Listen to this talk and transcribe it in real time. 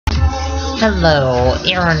Hello,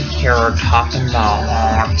 Aaron here talking about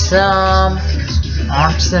autism.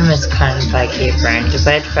 Autism is kind of like a branch of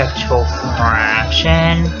intellectual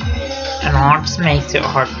interaction, and autism makes it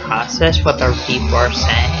hard to process what other people are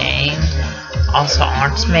saying. Also,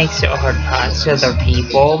 autism makes it hard to process other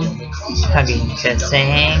people hugging, kissing,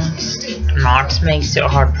 and autism makes it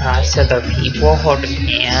hard to process other people holding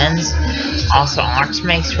hands. Also, autism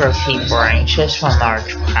makes where people are anxious when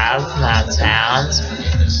large crowds and loud sounds.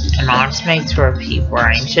 And autism makes where people are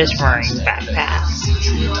anxious wearing backpacks.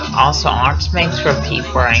 Also, autism makes where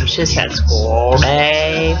people are anxious at school all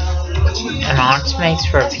day. And autism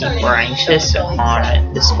makes where people are anxious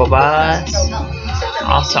on the school bus.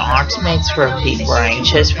 Also, autism makes where people are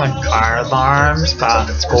anxious when fire alarms go off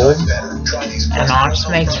at school. And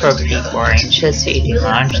autism makes where people are anxious eating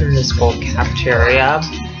lunch in the school cafeteria.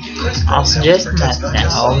 Also, just to let you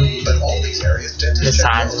know, the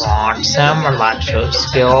signs of autism are lack social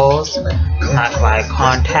skills, lack of eye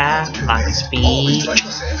contact, lack of speech,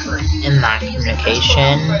 and lack of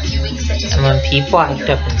communication. And when people act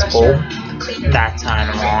up in school, that's a sign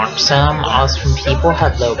of autism. Also, when people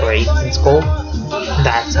have low grades in school,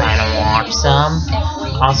 that's a sign of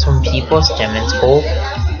autism. Also, when people stim in school,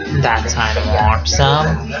 that's a sign of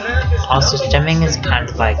autism. Also, stimming is kind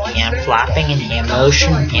of like hand flapping and hand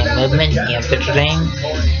motion, hand movement, hand fidgeting.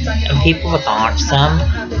 And people with autism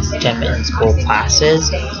stim in school classes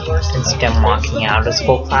and stim walking out of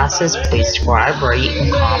school classes. Please subscribe, rate,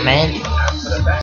 and comment.